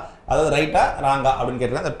தப்பா அதாவது ரைட்டா ராங்கா அப்படினு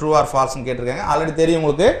கேட்டிருக்காங்க அந்த true or false னு கேட்டிருக்காங்க ஆல்ரெடி தெரியும்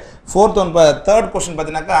உங்களுக்கு fourth one third question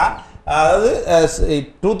பாத்தீங்கன்னாக்கா அதாவது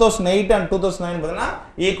 2008 and 2009 பார்த்தீங்கன்னா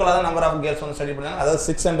ஈக்குவலா தான் நம்பர் ஆஃப் கேர்ள்ஸ் வந்து ஸ்டடி பண்ணாங்க அதாவது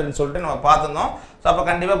 600 னு சொல்லிட்டு நம்ம பார்த்தோம் சோ அப்ப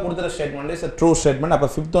கண்டிப்பா கொடுத்த statement is a true statement அப்ப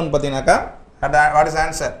fifth one பாத்தீங்கன்னாக்கா what is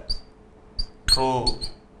answer true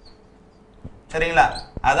சரிங்களா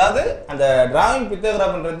அதாவது அந்த டிராயிங்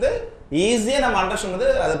பிக்டோகிராஃப்ன்றது ஈஸியா நம்ம அண்டர்ஸ்டாண்ட் வந்து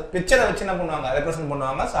அது பிக்சரை வச்சு என்ன பண்ணுவாங்க ரெப்ரசன்ட்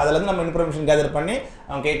பண்ணுவாங்க சோ அதுல இருந்து நம்ம இன்ஃபர்மேஷன் கேதர் பண்ணி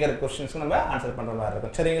அவங்க கேக்குற क्वेश्चंस्க்கு நம்ம ஆன்சர் பண்ற மாதிரி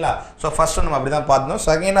இருக்கும் சரிங்களா சோ ஃபர்ஸ்ட் ஒன் நம்ம அப்படி தான் பார்த்தோம்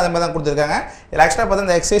செகண்ட் அதே மாதிரி தான் கொடுத்திருக்காங்க இதுல எக்ஸ்ட்ரா பார்த்தா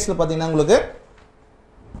இந்த எக்சர்சைஸ்ல பாத்தீங்கன்னா உங்களுக்கு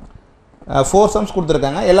 4 சம்ஸ்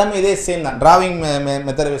கொடுத்திருக்காங்க எல்லாமே இதே சேம் தான் டிராவிங்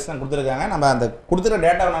மெத்தட் வச்சு தான் கொடுத்திருக்காங்க நம்ம அந்த கொடுத்திருக்க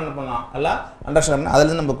டேட்டாவை என்ன பண்ணலாம் எல்லாம் அண்டர்ஸ்டாண்ட் பண்ணி அதுல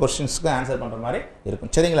இருந்து நம்ம क्वेश्चंस्க்கு ஆன்சர் பண்ற மாதிரி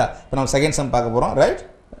இருக்கும் சரிங்களா இப்போ நம்ம செகண்ட் சம் பார்க்க போறோம் ரைட்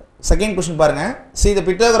second question பாருங்க see the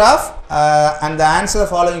pictograph and the answer the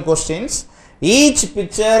following questions each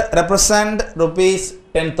picture represent rupees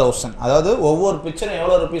 10000 அதாவது ஒவ்வொரு பிக்சரும்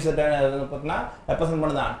எவ்வளவு ரூபீஸ் பார்த்தா ரெப்ரசன்ட்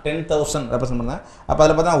பண்ணுதா 10000 ரெப்ரசன்ட் பண்ணுதா அப்ப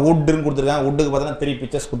அதுல பார்த்தா wood ன்னு கொடுத்திருக்காங்க woodக்கு பார்த்தா 3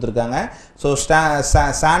 பிக்சர்ஸ் கொடுத்திருக்காங்க சோ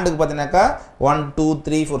sandக்கு பார்த்தீங்கன்னாக்கா 1 2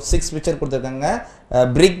 3 4 6 பிக்சர் கொடுத்திருக்காங்க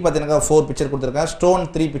brick பார்த்தீங்கன்னாக்கா 4 பிக்சர் கொடுத்திருக்காங்க stone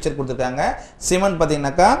 3 பிக்சர் கொடுத்திருக்காங்க cement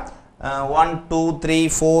பார்த்தீங்கன்னாக்கா 1 2 3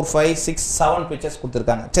 4 5 6 7 pictures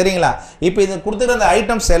கொடுத்திருக்காங்க சரிங்களா இப்போ இது கொடுத்திருக்க அந்த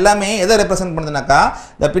ஐட்டம்ஸ் எல்லாமே எதை represent பண்ணுதுனாக்கா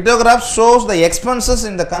the pictograph shows the expenses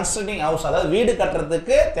in the constructing house அதாவது வீடு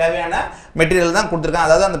கட்டறதுக்கு தேவையான மெட்டீரியல் தான் கொடுத்திருக்காங்க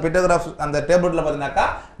அதாவது அந்த pictograph அந்த டேபிள்ல பாத்தீங்கன்னாக்கா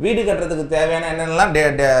வீடு கட்டறதுக்கு தேவையான என்னென்னலாம்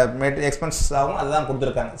எக்ஸ்பென்சஸ் ஆகும் அதுதான்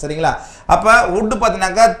கொடுத்திருக்காங்க சரிங்களா அப்ப wood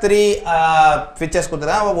பாத்தீங்கன்னாக்கா 3 pictures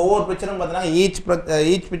கொடுத்திருக்காங்க ஒவ்வொரு பிக்சரும் பாத்தீங்கன்னா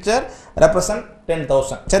each picture represent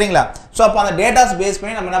 10000 சரிங்களா சோ அப்ப அந்த டேட்டாஸ் பேஸ்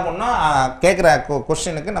பண்ணி நம்ம என்ன பண்ணனும் கேக்குற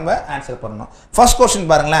क्वेश्चनக்கு நம்ம ஆன்சர் பண்ணனும் ஃபர்ஸ்ட் क्वेश्चन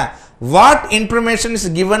பாருங்களேன் what information is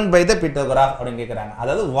given by the pictograph அப்படினு கேக்குறாங்க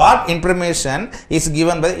அதாவது what information is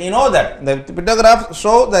given by you know that the pictograph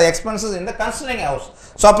show the expenses in the constructing house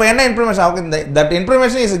so அப்ப என்ன information that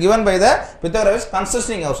information is given by the pictograph is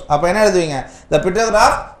constructing house அப்ப என்ன எழுதுவீங்க the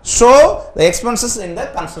pictograph show the expenses in the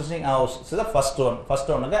constructing house so the first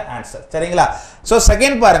one க்கு answer சரிங்களா so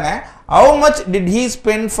second பாருங்க how much did he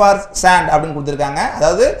spend for sand அப்படினு கொடுத்திருக்காங்க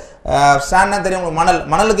அதாவது சாண்ட்னா தெரியும் உங்களுக்கு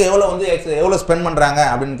மணலுக்கு எவ்வளவு ஸ்பெண்ட் பண்றாங்க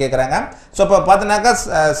அப்படினு கேக்குறாங்க சோ அப்ப பாத்தீங்கன்னாக்கா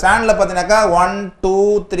சாண்ட்ல பாத்தீங்கன்னாக்கா 1 2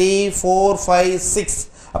 3 4 5 6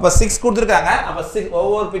 அப்ப 6 கொடுத்திருக்காங்க அப்ப 6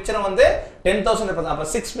 ஒவ்வொரு பிக்சரும் வந்து 10000 represent அப்ப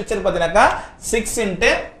 6 பிக்சர் பாத்தீங்கன்னாக்கா 6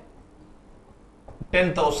 into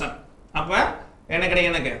 10000 அப்ப என்ன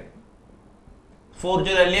கிடைக்கும் எனக்கு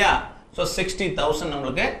 40 இல்லையா சோ 60000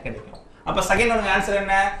 நமக்கு கிடைக்கும் அப்ப செகண்ட் ஒன் ஆன்சர்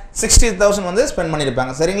என்ன 60000 வந்து ஸ்பெண்ட்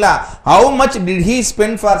பண்ணிருப்பாங்க சரிங்களா how much did he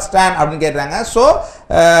spend for stand அப்படினு கேக்குறாங்க சோ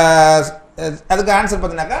அதுக்கு ஆன்சர்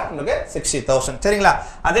பாத்தீங்கன்னாக்கா உங்களுக்கு 60000 சரிங்களா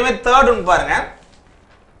அதே மாதிரி தேர்ட் ஒன் பாருங்க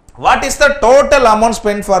what is the total amount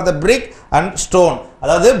spent for the brick and stone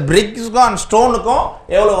அதாவது bricks-க்கும் and stone-க்கும்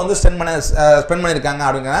எவ்வளவு வந்து ஸ்பெண்ட் பண்ணிருக்காங்க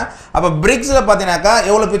அப்படிங்கற அப்ப bricks-ல பாத்தீங்கன்னாக்கா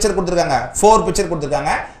எவ்வளவு பிக்சர் கொடுத்திருக்காங்க 4 பிக்சர்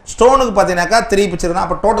கொடுத்திருக்காங்க stone-க்கு பாத்தீங்கன்னாக்கா 3 பிக்சர்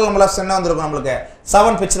அப்ப டோட்டல் நம்பர் ஆஃப் என்ன வந்திருக்கும் நமக்கு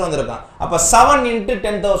 7 பிக்சர் வந்திருக்கும் அப்ப 7 into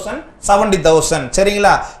 10000 70000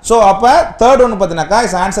 சரிங்களா சோ அப்ப தேர்ட் ஒன் பாத்தீங்கன்னாக்கா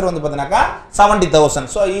இஸ் ஆன்சர் வந்து பாத்தீங்கன்னாக்கா 70000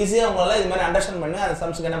 சோ ஈஸியா உங்களால இது மாதிரி அண்டர்ஸ்டாண்ட் பண்ணி அந்த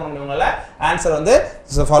சம்ஸ்க்கு என்ன பண்ண முடியும் உங்களால ஆன்சர் வந்து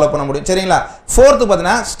ஃபாலோ பண்ண முடியும் சரிங்களா ஃபோர்த்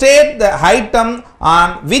பாத்தீங்கன்னா state the item on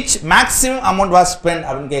which maximum amount was spent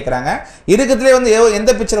அப்படினு கேக்குறாங்க இருக்குதுலயே வந்து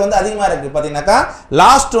எந்த பிக்சர் வந்து அதிகமா இருக்கு பாத்தீங்கன்னாக்கா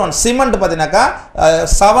லாஸ்ட் ஒன் சிமெண்ட் பாத்தீங்கன்னாக்கா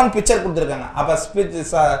 7 பிக்சர் கொடுத்திருக்காங்க அப்ப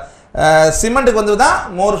சிமெண்ட்க்கு வந்து தான்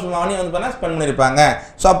மோர் மணி வந்து பண்ண ஸ்பெண்ட் பண்ணிருப்பாங்க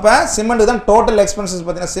சோ அப்ப சிமெண்ட் தான் டோட்டல் எக்ஸ்பென்சஸ்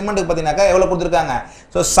பாத்தீங்கன்னா சிமெண்ட்க்கு பாத்தீங்கன்னாக்கா எவ்வளவு கொடுத்திருக்காங்க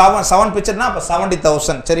சோ 7 பிக்சர்னா அப்ப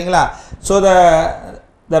 70000 சரிங்களா so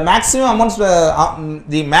the maximum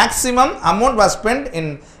amount was spent in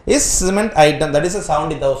is cement item that is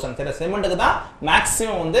 70000 சரி சிமெண்ட்க்கு தான்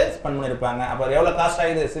மேக்ஸिमम வந்து ஸ்பெண்ட் பண்ணிருப்பாங்க அப்ப எவ்வளவு காஸ்ட்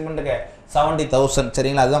ஆகுது சிமெண்ட்க்கு 70000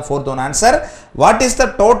 சரிங்களா அதுதான் fourth one answer what is the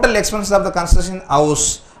total expense of the construction house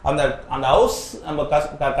அந்த ஹவுஸ் நம்ம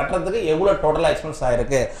கட்டறதுக்கு எவ்வளவு டோட்டலா எக்ஸ்பென்ஸ்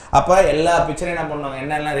ஆயிருக்கு அப்ப எல்லா பிக்சரையும் என்ன பண்ணுவாங்க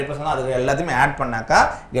என்னெல்லாம் ரெப்ரசன்ட் அதுக்கு எல்லாத்தையும் ஆட் பண்ணாக்கா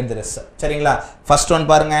get the result சரிங்களா ஃபர்ஸ்ட்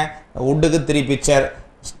ஒன் பாருங்க வுட்க்கு 3 picture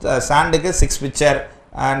சாண்டுக்கு 6 picture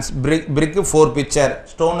and brick 4 picture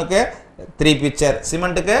stone க்கு 3 picture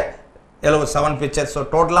cement க்கு 7 picture so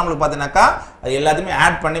total நமக்கு பாத்தீங்கன்னாக்கா அது எல்லாத்தையும்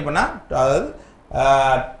ஆட் பண்ணா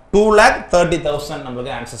 2,30,000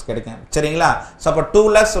 நமக்கு ஆன்சர்ஸ் கிடைக்கும் சரிங்களா சோ அப்ப 2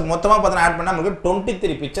 lakhs மொத்தமா பார்த்தா ஆட் பண்ணா நமக்கு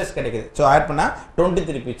 23 pictures கிடைக்குது சோ ஆட் பண்ணா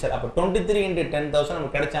 23 picture அப்ப 23 into 10,000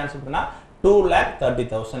 நமக்கு கிடைச்ச ஆன்சர் பண்ணா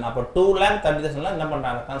 2,30,000 அப்ப 2,30,000 ல என்ன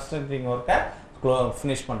பண்றாங்க கன்ஸ்ட்ரக்டிங் வர்க்க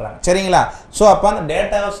finish பண்றாங்க சரிங்களா சோ அப்ப அந்த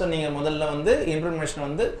டேட்டாஸ் நீங்க முதல்ல வந்து இன்ஃபர்மேஷன்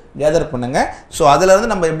வந்து கேதர் பண்ணுங்க சோ அதுல இருந்து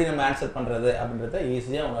நம்ம எப்படி நம்ம ஆன்சர் பண்றது அப்படிங்கறத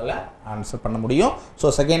ஈஸியா உங்களால ஆன்சர் பண்ண முடியும் சோ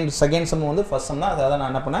செகண்ட் சம் வந்து ஃபர்ஸ்ட் சம் தான் அத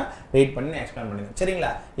நான் என்ன பண்ண ரீட் பண்ணி எக்ஸ்பிளைன் பண்ணிடுறேன்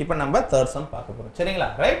சரிங்களா இப்போ நம்ம தேர்ட் சம் பார்க்க போறோம் சரிங்களா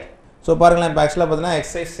ரைட் சோ பாருங்க இப்போ एक्चुअली பார்த்தீங்கன்னா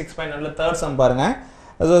எக்சர்சைஸ் 6.1 ல தேர்ட் சம் பாருங்க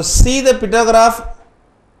so see the pictograph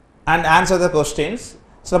and answer the questions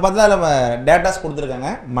so பார்த்தா நம்ம டேட்டாஸ்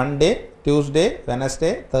கொடுத்திருக்காங்க Monday Tuesday,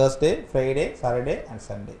 Wednesday, Thursday, Friday, Saturday and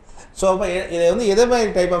Sunday. So இது வந்து எதை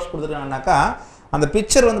மாதிரி டைப் ஆஃப்ஸ் கொடுத்திருக்காங்கனாக்கா அந்த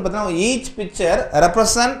பிக்சர் வந்து பார்த்தீங்கன்னா each picture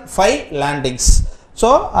represent 5 landings.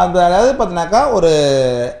 So அதாவது பார்த்தீங்கன்னாக்கா ஒரு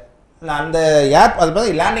அந்த அது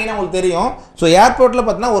பார்த்தா லேண்டிங்னா உங்களுக்கு தெரியும் ஸோ ஏர்போர்ட்டில்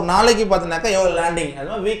பார்த்தீங்கன்னா ஒரு நாளைக்கு பார்த்தீங்கன்னாக்கா எவ்வளோ லேண்டிங்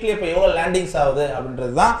அது வீக்லி இப்போ எவ்வளோ லேண்டிங்ஸ் ஆகுது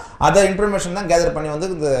அப்படின்றது தான் அதை இன்ஃபர்மேஷன் தான் கேதர் பண்ணி வந்து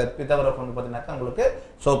இந்த பித்தகோரஸ் வந்து பார்த்தீங்கன்னாக்கா உங்களுக்கு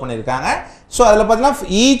ஷோ பண்ணியிருக்காங்க ஸோ அதில்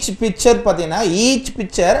பார்த்தீங்கன்னா ஈச்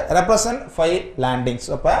பிக்சர் ரெப்ரசன்ட் 5 லேண்டிங்ஸ்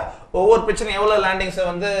அப்போ ஒவ்வொரு பிக்சரும் எவ்வளோ லேண்டிங்ஸை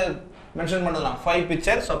வந்து மென்ஷன் பண்ணலாம் 5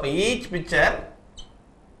 பிக்சர் ஸோ அப்போ ஈச் பிக்சர்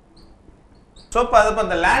ஸோ இப்போ அது இப்போ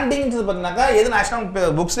இந்த லேண்டிங்ஸ் பார்த்தீங்கன்னாக்கா எது நேஷனல்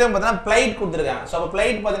புக்ஸ்லேயும் பார்த்தீங்கன்னா ஃப்ளைட் கொடுத்துருக்காங்க ஸோ அப்போ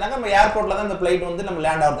ஃப்ளைட் பார்த்தீங்கன்னா நம்ம ஏர்போர்ட்டில் தான் இந்த ஃப்ளைட் வந்து நம்ம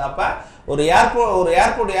லேண்ட் ஆகுது அப்போ ஒரு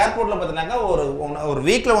ஏர்போர்ட்டில் பார்த்தீங்கன்னாக்கா ஒரு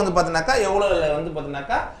வீக்கில் வந்து பார்த்தீங்கன்னாக்கா எவ்வளோ வந்து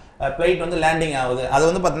பார்த்தீங்கன்னாக்கா ஃப்ளைட் வந்து லேண்டிங் ஆகுது அது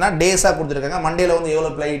வந்து பார்த்தீங்கன்னா டேஸாக கொடுத்துருக்காங்க மண்டேல வந்து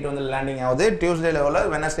எவ்வளோ ஃப்ளைட் வந்து லேண்டிங் ஆகுது டியூஸ்டேல எவ்வளோ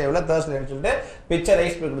வெனஸ்டே எவ்வளோ தேர்ஸ்டேன்னு சொல்லிட்டு பிக்சர்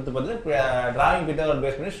ரைஸ் பண்ணி கொடுத்து பார்த்து டிராயிங் பிக்சர்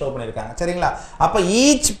பேஸ் பண்ணி ஷோ பண்ணியிருக்காங்க சரிங்களா அப்போ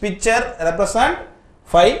each picture represent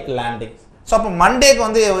 5 landings so அப்போ மண்டேக்கு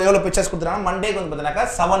வந்து எவ்வளோ பிக்சர்ஸ் கொடுத்துருக்காங்க மண்டேக்கு வந்து பார்த்தீங்கன்னாக்கா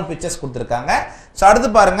 7 பிக்சர்ஸ் கொடுத்துருக்காங்க ஸோ அடுத்து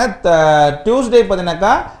பாருங்க டியூஸ்டே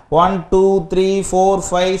பார்த்தீங்கன்னாக்கா 1 2 3 4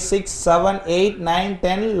 5 6 7 8 9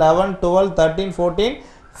 10 11 12 13 14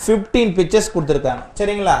 15 பிக்சர்ஸ் கொடுத்துருக்காங்க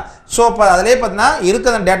சரிங்களா ஸோ இப்போ அதிலே பார்த்தீங்கன்னா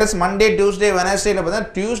இருக்கிற டேட்டஸ் மண்டே டியூஸ்டே வெனஸ்டேல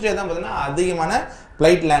பார்த்தீங்கன்னா டியூஸ்டே தான் பார்த்தீங்கன்னா அதிகமான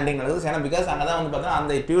ஃப்ளைட் லேண்டிங் நடக்குது ஏன்னா பிகாஸ் அங்கே தான் வந்து பார்த்தீங்கன்னா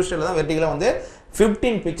அந்த டியூஸ்டேல தான் வெர்டிகலாக வந்து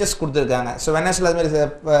 15 பிக்சர்ஸ் கொடுத்துருக்காங்க ஸோ வெனஸ்டேல அது மாதிரி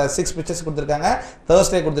 6 பிக்சர்ஸ் கொடுத்துருக்காங்க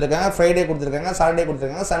தேர்ஸ்டே கொடுத்துருக்காங்க ஃப்ரைடே கொடுத்துருக்காங்க சாட்டர்டே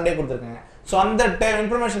கொடுத்துருக்காங்க சண்டே கொடுத்துருக்காங்க ஸோ அந்த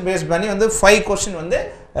இன்ஃபர்மேஷன் பேஸ் பண்ணி வந்து 5 கொஸ்டின் வந்து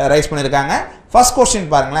ரைஸ் பண்ணியிருக்காங்க ஃபர்ஸ்ட் கொஸ்டின்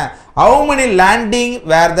பாருங்களேன் how many landing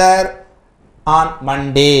were there on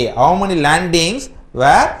Monday how many landings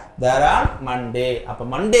were there on Monday அப்போ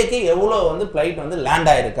மண்டேக்கு எவ்வளோ வந்து ஃப்ளைட் வந்து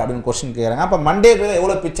லேண்ட் ஆயிருக்கு அப்படின்னு கொஸ்டின் கேட்குறாங்க அப்போ மண்டேக்கு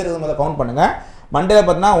எவ்வளோ பிக்சர் முதல்ல கவுண்ட் பண்ணுங்க மண்டேல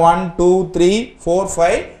பார்த்தீங்கன்னா 1 2 3 4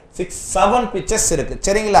 5 6 7 pictures இருக்கு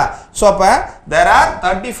சரிங்களா சோ அப்ப there are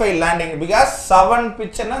 35 landing because 7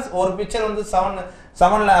 picture ஒரு picture வந்து 7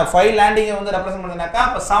 5 லேண்டிங்கை வந்து ரெப்ரசென்ட் பண்ணுதுனாக்கா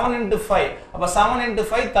அப்போ 7 into 5 அப்போ 7 into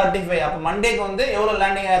 5 35 அப்போ மண்டேக்கு வந்து எவ்வளோ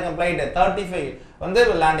லேண்டிங் ஆயிருக்கும் ஃப்ளைட் 35 வந்து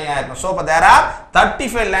லேண்டிங் ஆயிருக்கும் ஸோ அப்போ there are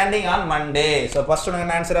 35 landing on Monday so first உனக்கு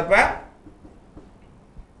என்ன ஆன்சர் அப்போ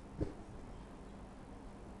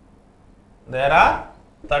there are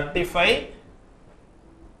 35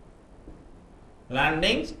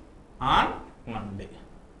 landings on Monday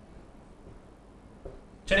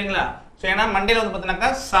சரிங்களா சோ ஏனா மண்டேல வந்து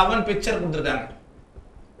பார்த்தீங்கன்னாக்கா 7 பிக்சர் கொடுத்திருக்காங்க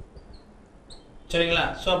சரிங்களா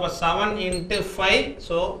சோ அப்ப 7 into 5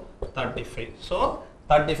 so 35 so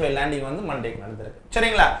 35 landing வந்து மண்டேக்கு நடந்திருக்கு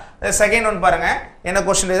சரிங்களா செகண்ட் ஒன் பாருங்க என்ன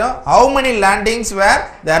क्वेश्चन இது how many landings were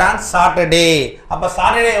there on Saturday அப்ப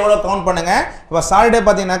சாட்டர்டே எவ்வளவு கவுண்ட் பண்ணுங்க அப்ப சாட்டர்டே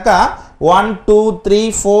பாத்தீங்கன்னாக்கா 1 2 3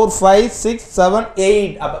 4 5 6 7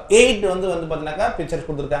 8 அப்ப 8 வந்து பாத்தீங்கன்னாக்கா பிக்சர்ஸ்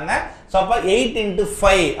கொடுத்திருக்காங்க சோ அப்ப 8 into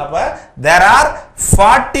 5 அப்ப there are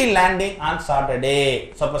 40 landing on Saturday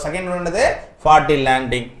so அப்ப செகண்ட் ஒன் என்னது 40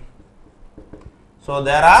 landing so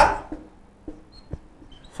there are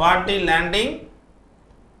 40 landing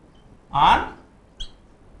on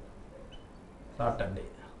Saturday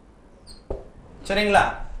சரிங்களா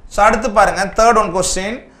சோ அடுத்து பாருங்க third one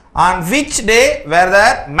question on which day were the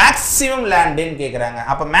maximum landing கேக்குறாங்க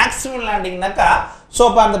அப்ப maximum landingனாக்கா சோ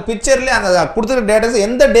அப்ப அந்த பிக்சர்ல அந்த கொடுத்திருக்க டேட்டாஸ்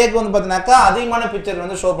எந்த டேக்கு வந்து பாத்தீங்கன்னாக்கா அதிகமான பிக்சர்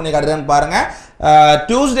வந்து ஷோ பண்ணி காட்டுறான்னு பாருங்க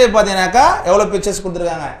டியூஸ்டே பாத்தீங்கன்னாக்கா எவ்வளவு பிக்சர்ஸ்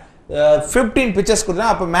கொடுத்திருக்காங்க 15 பிக்சர்ஸ்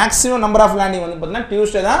கொடுத்திருக்காங்க அப்ப maximum number of landing வந்து பாத்தீங்கன்னா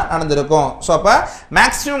டியூஸ்டே தான் நடந்துருக்கும் சோ அப்ப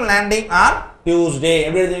maximum landing on Tuesday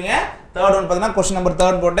எப்படி எழுதுவீங்க third one பாத்தீங்கன்னா क्वेश्चन நம்பர்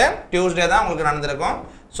 3 போட்டு டியூஸ்டே தான் உங்களுக்கு நடந்துருக்கும்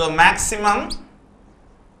so maximum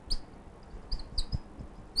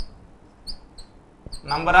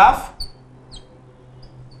number of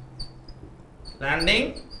landing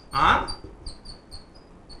on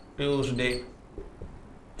Tuesday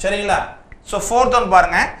சரிங்களா சோ fourth one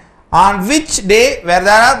பாருங்க on which day were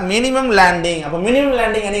there minimum landing அப்ப minimum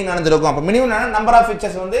landing என்னைக்கு நடந்துருக்கும் அப்ப minimum number of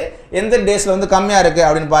pictures வந்து எந்த டேஸ்ல வந்து கம்மியா இருக்கு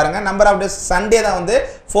அப்படினு பாருங்க number of days Sunday தான் வந்து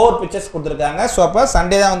 4 pictures கொடுத்திருக்காங்க சோ அப்ப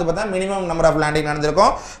Sunday தான் வந்து பார்த்தா minimum number of landing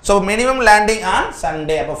நடந்துருக்கும் so minimum landing on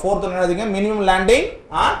Sunday அப்ப fourth one என்னதுங்க minimum landing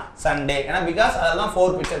on Sunday ஏனா because அதெல்லாம்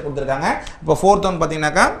 4 picture கொடுத்திருக்காங்க அப்ப fourth one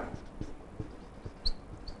பாத்தீங்கன்னாக்கா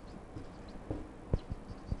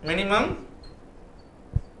minimum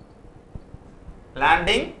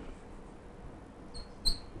landing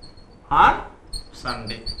on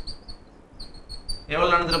Sunday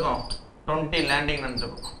எவ்வளவு நடந்துருக்கும் 20 landing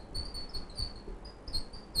நடந்துருக்கும்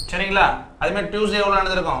சரிங்களா அதே மாதிரி டியூஸ்டே எவ்வளவு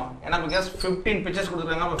நடந்துருக்கும் ஏனா because 15 pictures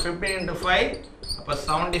கொடுத்திருக்காங்க அப்ப 15 into 5 அப்ப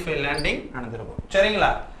 75 landing நடந்துருக்கும்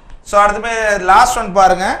சரிங்களா சோ அடுத்து லாஸ்ட் ஒன்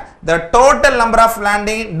பாருங்க the total number of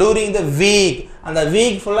landing during the week அந்த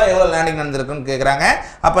வீக் ஃபுல்லா எவ்வளவு லேண்டிங் நடந்துருக்குன்னு கேக்குறாங்க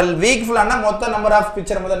அப்ப வீக் ஃபுல்லானா மொத்த நம்பர் ஆஃப்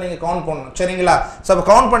பிக்சர் முதல்ல நீங்க கவுண்ட் பண்ணனும் சரிங்களா சோ அப்ப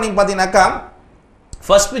கவுண்ட் பண்ணி பாத்தீங்கன்னாக்கா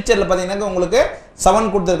ஃபர்ஸ்ட் பிக்சர்ல பாத்தீங்கன்னா உங்களுக்கு 7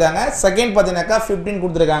 கொடுத்திருக்காங்க செகண்ட் பாத்தீங்கன்னாக்கா 15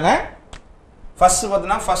 கொடுத்திருக்காங்க ஃபர்ஸ்ட்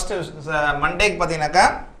பாத்தீங்கன்னா ஃபர்ஸ்ட் மண்டேக்கு பாத்தீங்கன்னாக்கா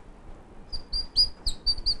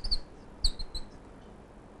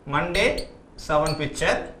Monday 7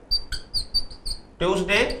 picture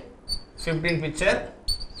Tuesday 15 picture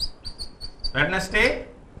Wednesday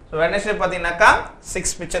so Wednesday பாத்தீங்கன்னாக்கா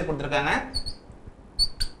 6 பிக்சர் கொடுத்திருக்காங்க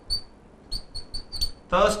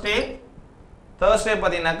Thursday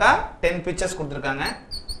பாத்தீங்கன்னாக்கா 10 pictures கொடுத்திருக்காங்க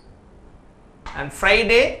and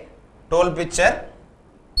Friday 12 picture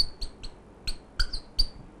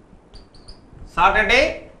Saturday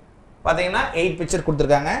பாத்தீங்கன்னா 8 picture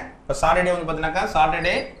கொடுத்திருக்காங்க இப்ப Saturday வந்து பாத்தீங்கன்னாக்கா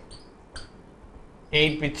Saturday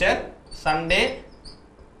 8 picture Sunday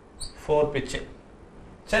 4 picture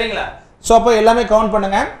சரிங்களா சோ அப்ப எல்லாமே கவுண்ட்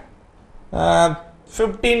பண்ணுங்க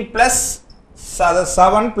 15 plus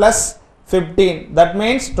 7 plus 15 that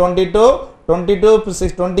means 22 plus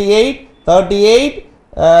 6 28 38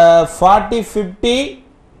 40 50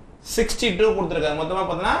 62 கொடுத்திருக்காங்க மொத்தமா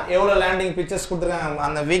பார்த்தா எவ்வளவு லேண்டிங் பிக்சர்ஸ் கொடுத்திருக்காங்க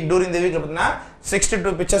அந்த வீக் during the week பார்த்தா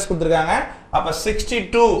 62 பிக்சர்ஸ் கொடுத்திருக்காங்க அப்ப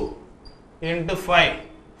 62 into 5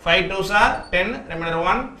 5 2s are 10 remainder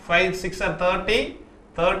 1 5 6 are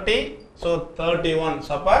 30 so 31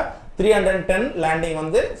 so அப்ப 310 landing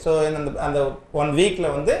வந்து சோ அந்த 1 வீக்ல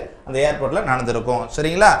வந்து அந்த ஏர்போர்ட்ல நடந்துருக்கும்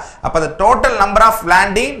சரிங்களா அப்ப the total number of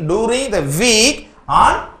landing during the week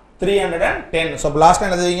on 310 so last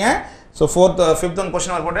line எழுதுவீங்க so fifth one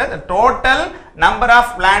question mark போட்டு the total number of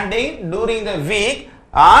landing during the week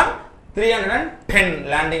on 310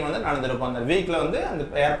 landing வந்து நடந்துருக்கும் அந்த வீக்ல வந்து அந்த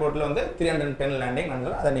ஏர்போர்ட்ல வந்து 310 landing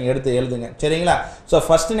நடந்துரும் அத நீங்க எடுத்து எழுதுங்க சரிங்களா சோ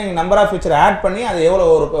ஃபர்ஸ்ட் நீங்க நம்பர் ஆஃப் பிக்சர் ஆட் பண்ணி அது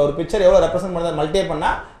எவ்வளவு ஒரு பிக்சர் எவ்வளவு ரெப்ரசன்ட் பண்ணுது மல்டிப்ளை பண்ணா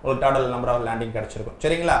ஒரு டோட்டல் நம்பர் ஆஃப் landing கிடைச்சிருக்கும்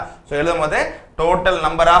சரிங்களா சோ எழுதும்போது total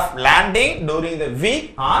number of landing during the week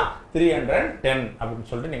on 310 அப்படின்னு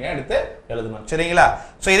சொல்லிட்டு நீங்கள் எடுத்து எழுதணும். சரிங்களா?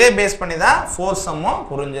 ஸோ இதே பேஸ் பண்ணி தான் 4 சம்மும்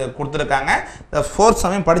கொடுத்துருக்காங்க. இந்த 4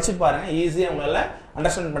 சம்மையும் படித்து பாருங்கள், ஈஸியாக உங்களால்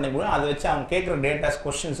அண்டர்ஸ்டாண்ட் பண்ணிக்க முடியும். அதை வச்சு அவங்க கேட்குற டேட்டாஸ்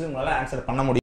கொஸ்டின்ஸுக்கு உங்களால் ஆன்சர் பண்ண முடியும்.